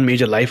it, one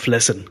major life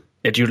lesson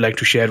that you'd like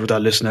to share with our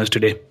listeners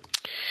today?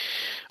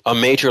 A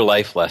major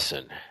life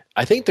lesson.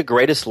 I think the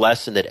greatest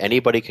lesson that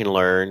anybody can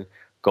learn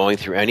going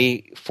through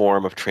any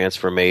form of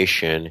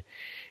transformation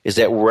is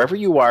that wherever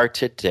you are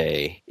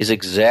today is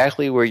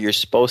exactly where you're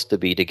supposed to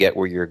be to get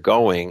where you're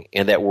going,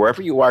 and that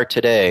wherever you are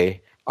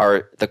today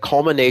are the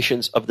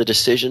culminations of the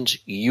decisions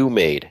you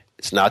made.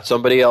 It's not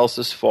somebody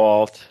else's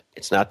fault.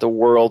 It's not the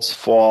world's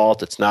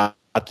fault. It's not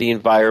the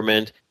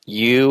environment.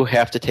 You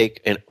have to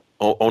take an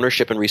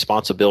ownership and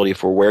responsibility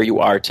for where you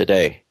are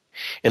today.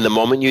 And the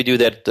moment you do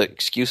that, the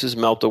excuses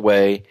melt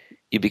away.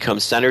 You become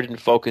centered and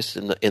focused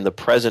in the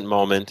present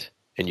moment,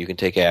 and you can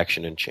take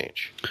action and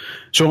change.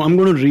 So I'm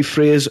going to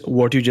rephrase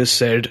what you just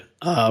said,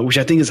 which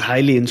I think is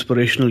highly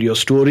inspirational. Your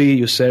story,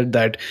 you said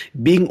that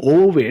being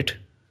overweight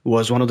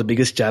was one of the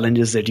biggest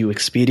challenges that you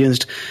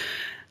experienced.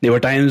 There were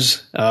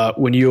times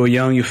when you were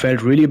young, you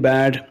felt really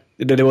bad.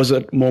 There was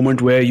a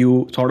moment where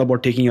you thought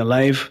about taking your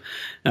life.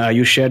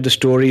 You shared the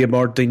story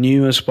about the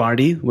New Year's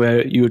party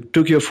where you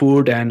took your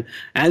food, and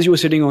as you were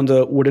sitting on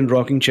the wooden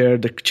rocking chair,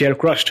 the chair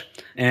crushed.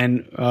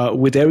 And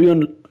with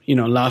everyone,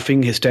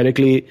 laughing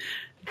hysterically,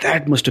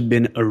 that must have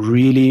been a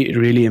really,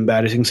 really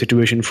embarrassing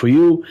situation for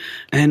you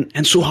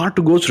and so hard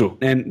to go through.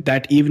 And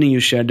that evening you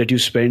shared that you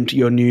spent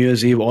your New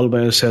Year's Eve all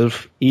by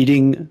yourself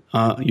eating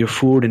your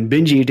food and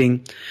binge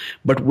eating.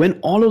 But when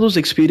all of those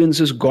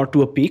experiences got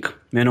to a peak,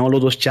 when all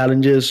of those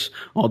challenges,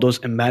 all those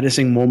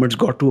embarrassing moments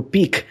got to a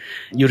peak,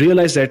 you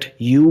realized that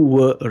you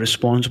were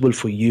responsible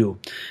for you.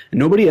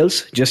 Nobody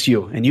else, just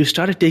you. And you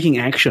started taking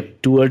action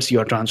towards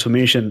your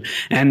transformation.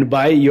 And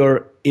by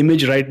your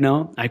image right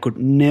now, I could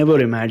never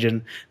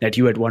imagine that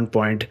you at one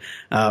point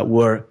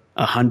were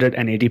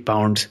 180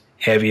 pounds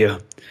heavier.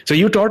 So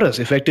you taught us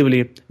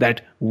effectively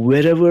that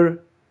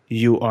wherever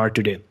you are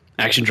today,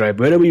 Action Tribe,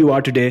 wherever you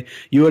are today,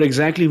 you are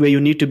exactly where you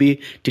need to be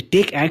to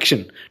take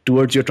action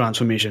towards your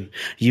transformation.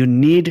 You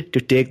need to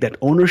take that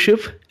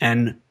ownership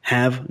and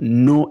have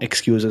no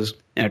excuses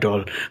at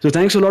all. So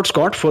thanks a lot,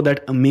 Scott, for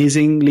that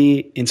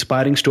amazingly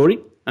inspiring story.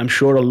 I'm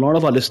sure a lot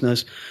of our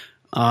listeners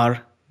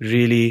are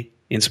really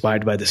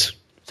inspired by this.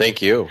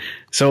 Thank you.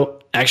 So,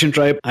 Action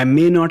Tribe, I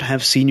may not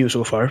have seen you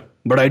so far,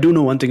 but I do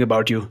know one thing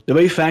about you. The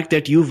very fact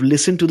that you've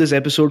listened to this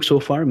episode so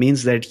far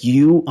means that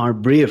you are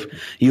brave.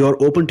 You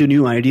are open to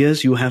new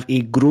ideas. You have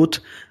a growth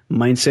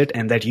mindset,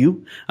 and that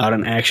you are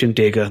an action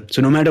taker.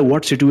 So no matter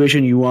what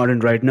situation you are in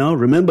right now,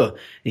 remember,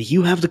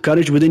 you have the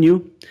courage within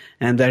you,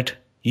 and that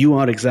you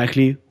are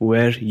exactly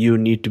where you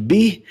need to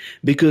be,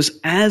 because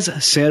as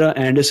Sarah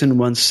Anderson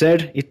once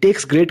said, it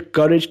takes great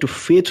courage to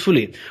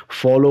faithfully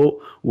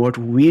follow what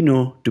we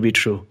know to be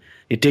true.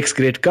 It takes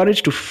great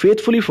courage to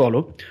faithfully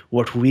follow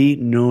what we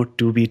know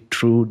to be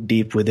true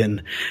deep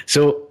within.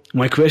 So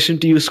my question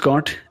to you,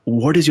 Scott,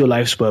 what is your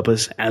life's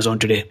purpose as on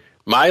today?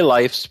 My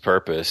life's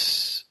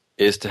purpose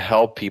is to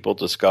help people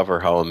discover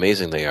how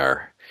amazing they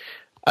are.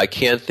 I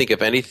can't think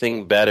of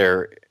anything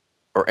better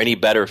or any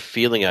better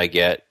feeling I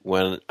get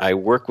when I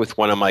work with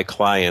one of my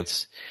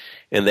clients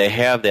and they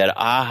have that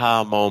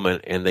aha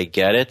moment and they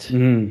get it,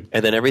 and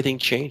then everything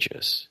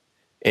changes.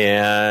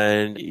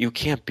 And you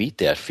can't beat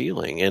that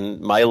feeling.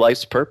 And my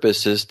life's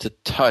purpose is to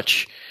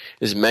touch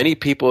as many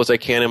people as I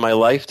can in my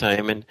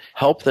lifetime and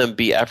help them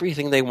be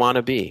everything they want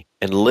to be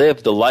and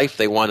live the life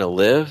they want to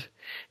live,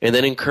 and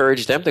then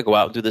encourage them to go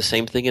out and do the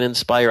same thing and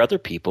inspire other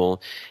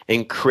people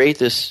and create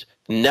this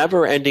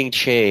never-ending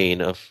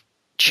chain of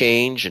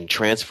change and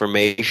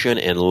transformation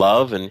and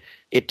love, and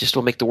it just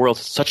will make the world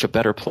such a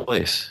better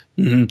place.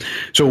 Mm-hmm.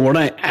 So what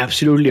I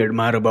absolutely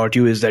admire about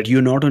you is that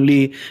you not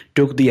only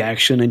took the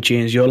action and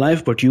changed your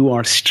life, but you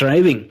are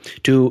striving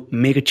to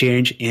make a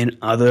change in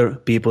other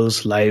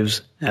people's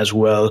lives as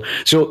well.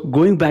 So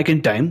going back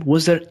in time,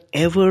 was there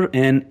ever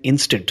an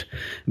instant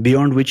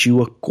beyond which you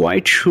were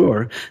quite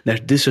sure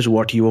that this is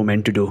what you were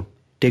meant to do?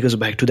 Take us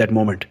back to that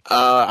moment.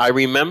 I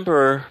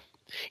remember,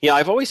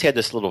 I've always had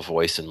this little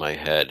voice in my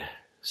head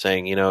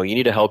saying, you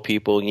need to help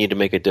people, you need to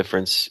make a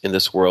difference in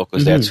this world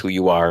because that's who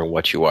you are and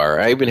what you are.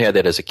 I even had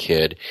that as a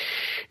kid.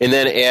 And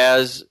then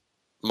as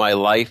my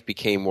life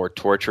became more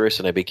torturous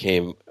and I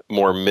became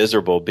more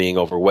miserable being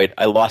overweight,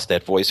 I lost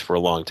that voice for a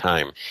long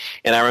time.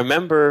 And I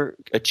remember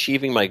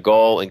achieving my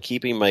goal and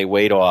keeping my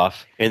weight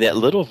off, and that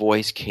little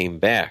voice came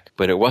back,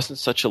 but it wasn't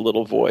such a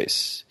little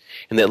voice.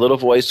 And that little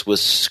voice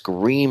was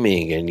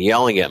screaming and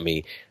yelling at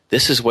me,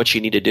 this is what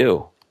you need to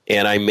do.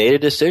 And I made a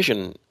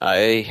decision.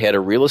 I had a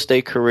real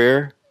estate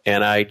career,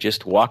 and I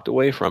just walked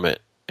away from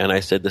it. And I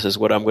said, this is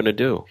what I'm going to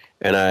do.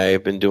 And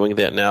I've been doing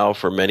that now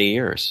for many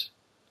years.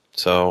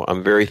 So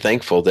I'm very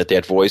thankful that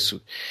that voice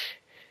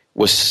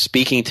was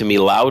speaking to me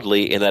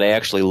loudly and that I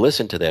actually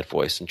listened to that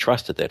voice and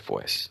trusted that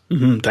voice.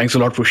 Thanks a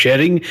lot for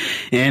sharing.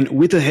 And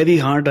with a heavy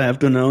heart, I have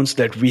to announce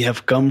that we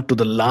have come to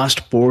the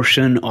last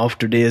portion of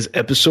today's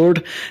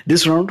episode.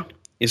 This round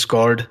is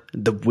called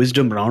the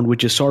Wisdom Round,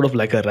 which is sort of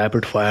like a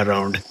rapid fire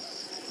round.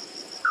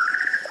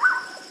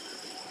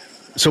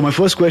 So my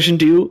first question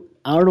to you,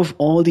 out of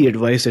all the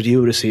advice that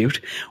you received,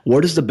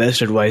 what is the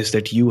best advice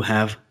that you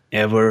have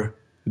ever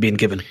been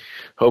given?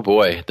 Oh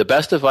boy, the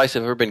best advice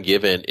I've ever been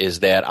given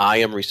is that I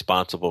am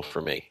responsible for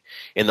me.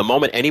 In the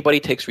moment anybody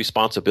takes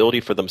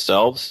responsibility for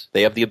themselves,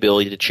 they have the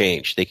ability to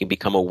change. They can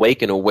become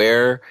awake and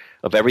aware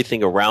of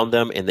everything around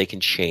them, and they can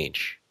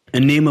change.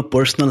 And name a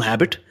personal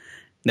habit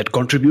that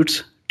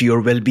contributes to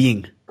your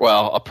well-being.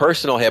 Well, a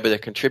personal habit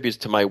that contributes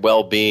to my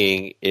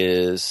well-being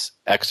is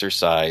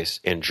exercise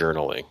and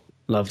journaling.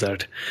 Love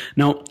that.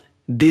 Now,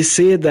 they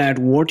say that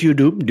what you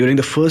do during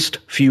the first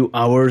few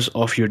hours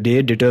of your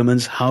day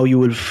determines how you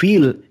will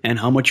feel and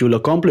how much you will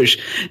accomplish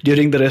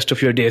during the rest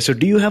of your day. So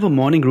do you have a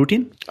morning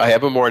routine? I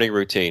have a morning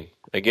routine.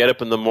 I get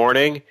up in the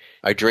morning,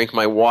 I drink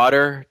my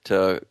water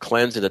to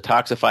cleanse and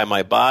detoxify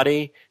my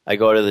body. I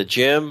go to the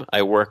gym,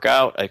 I work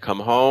out, I come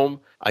home,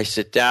 I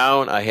sit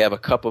down, I have a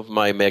cup of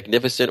my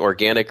magnificent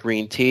organic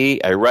green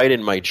tea, I write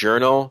in my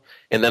journal,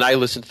 and then I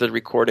listen to the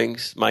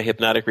recordings, my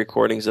hypnotic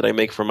recordings that I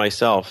make for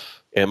myself.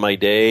 And my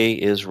day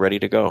is ready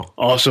to go.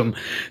 Awesome.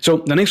 So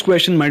the next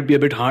question might be a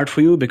bit hard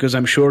for you because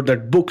I'm sure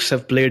that books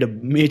have played a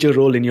major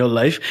role in your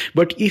life.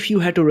 But if you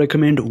had to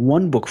recommend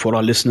one book for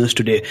our listeners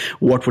today,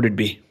 what would it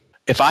be?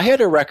 If I had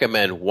to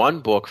recommend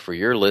one book for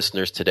your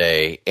listeners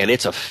today, and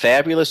it's a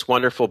fabulous,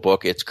 wonderful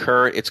book, it's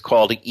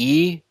called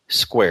E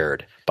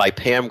Squared by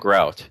Pam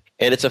Grout.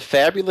 And it's a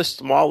fabulous,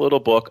 small little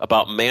book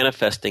about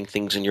manifesting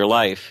things in your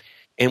life.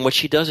 And what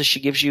she does is she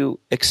gives you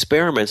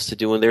experiments to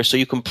do in there so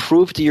you can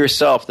prove to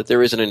yourself that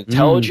there is an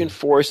intelligent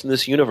force in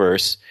this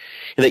universe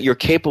and that you're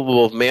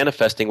capable of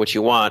manifesting what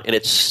you want. And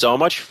it's so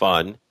much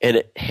fun, and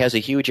it has a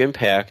huge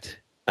impact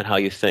on how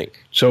you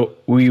think. So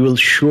we will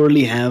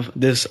surely have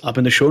this up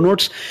in the show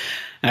notes.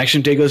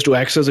 Action takers, to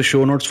access the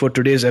show notes for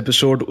today's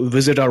episode,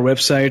 visit our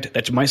website.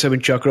 That's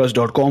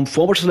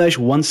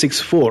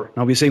my7chakras.com/164.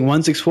 Now we're saying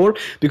 164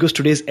 because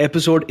today's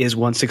episode is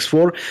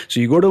 164.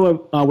 So you go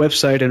to our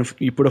website and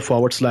you put a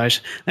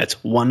 /.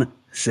 That's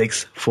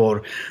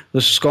 164. So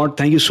Scott,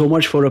 thank you so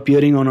much for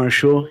appearing on our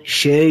show,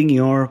 sharing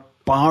your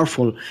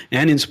powerful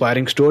and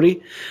inspiring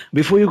story.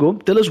 Before you go,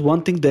 tell us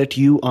one thing that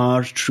you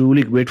are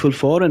truly grateful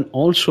for, and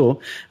also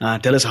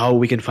tell us how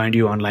we can find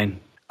you online.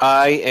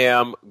 I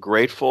am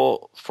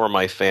grateful for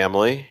my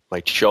family, my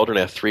children.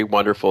 I have 3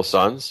 wonderful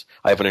sons.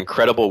 I have an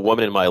incredible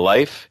woman in my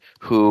life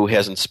who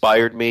has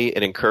inspired me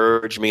and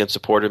encouraged me and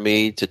supported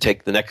me to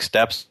take the next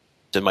steps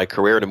in my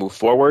career to move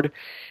forward.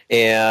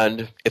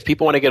 And if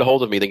people want to get a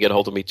hold of me, they get a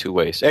hold of me 2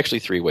 ways. Actually,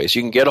 3 ways.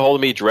 You can get a hold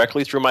of me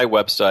directly through my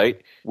website,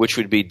 which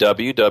would be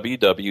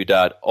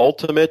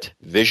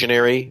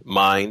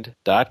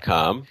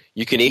www.ultimatevisionarymind.com.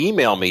 You can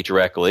email me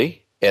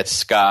directly at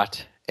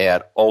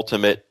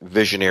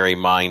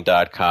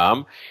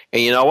scott@ultimatevisionarymind.com.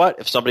 And you know what?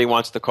 If somebody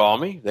wants to call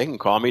me, they can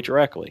call me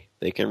directly.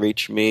 They can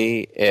reach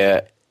me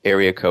at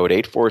area code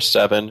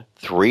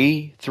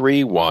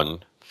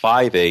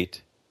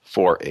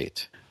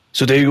 847-331-5848.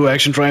 So there you go,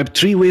 Action Tribe.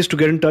 3 ways to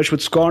get in touch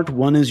with Scott.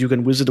 One is you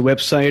can visit the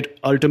website,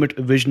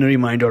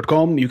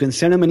 ultimatevisionarymind.com. You can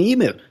send him an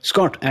email,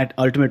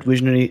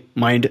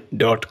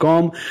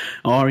 scott@ultimatevisionarymind.com,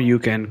 or you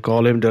can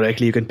call him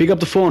directly. You can pick up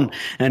the phone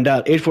and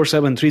dial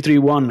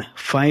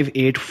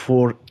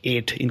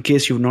 847-331-5848. In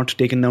case you've not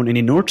taken down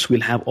any notes, we'll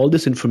have all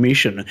this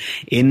information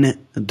in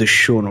the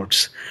show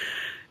notes.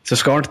 So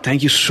Scott,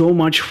 thank you so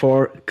much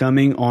for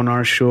coming on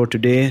our show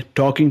today,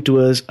 talking to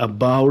us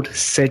about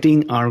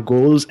setting our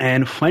goals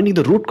and finding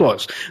the root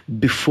cause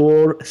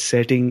before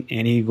setting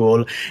any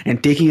goal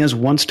and taking us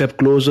one step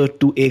closer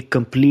to a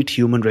complete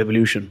human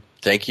revolution.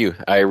 Thank you.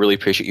 I really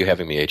appreciate you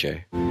having me,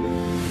 AJ.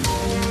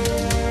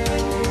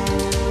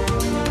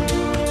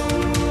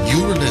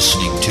 You were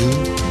listening to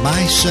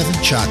My 7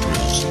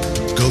 Chakras.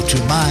 Go to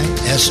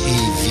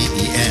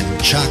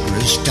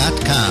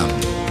mysevenchakras.com.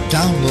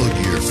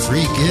 Download your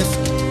free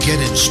gift. Get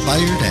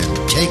inspired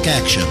and take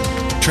action.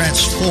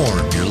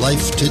 Transform your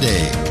life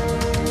today.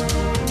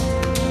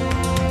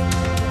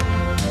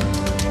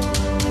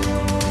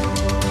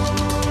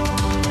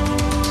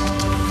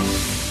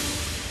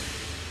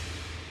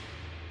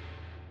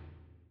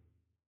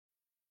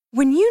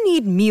 When you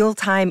need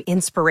mealtime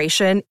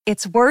inspiration,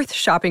 it's worth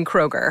shopping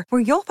Kroger,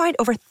 where you'll find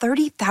over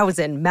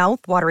 30,000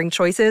 mouth-watering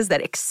choices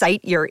that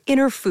excite your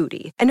inner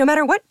foodie. And no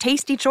matter what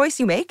tasty choice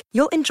you make,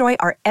 you'll enjoy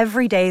our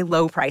everyday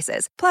low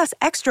prices, plus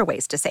extra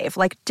ways to save,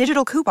 like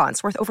digital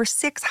coupons worth over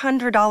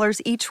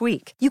 $600 each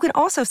week. You can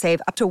also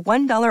save up to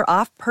 $1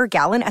 off per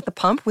gallon at the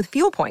pump with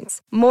fuel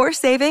points. More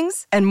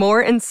savings and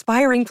more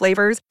inspiring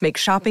flavors make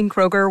shopping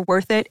Kroger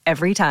worth it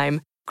every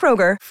time.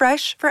 Kroger,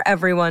 fresh for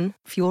everyone.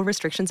 Fuel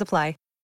restrictions apply.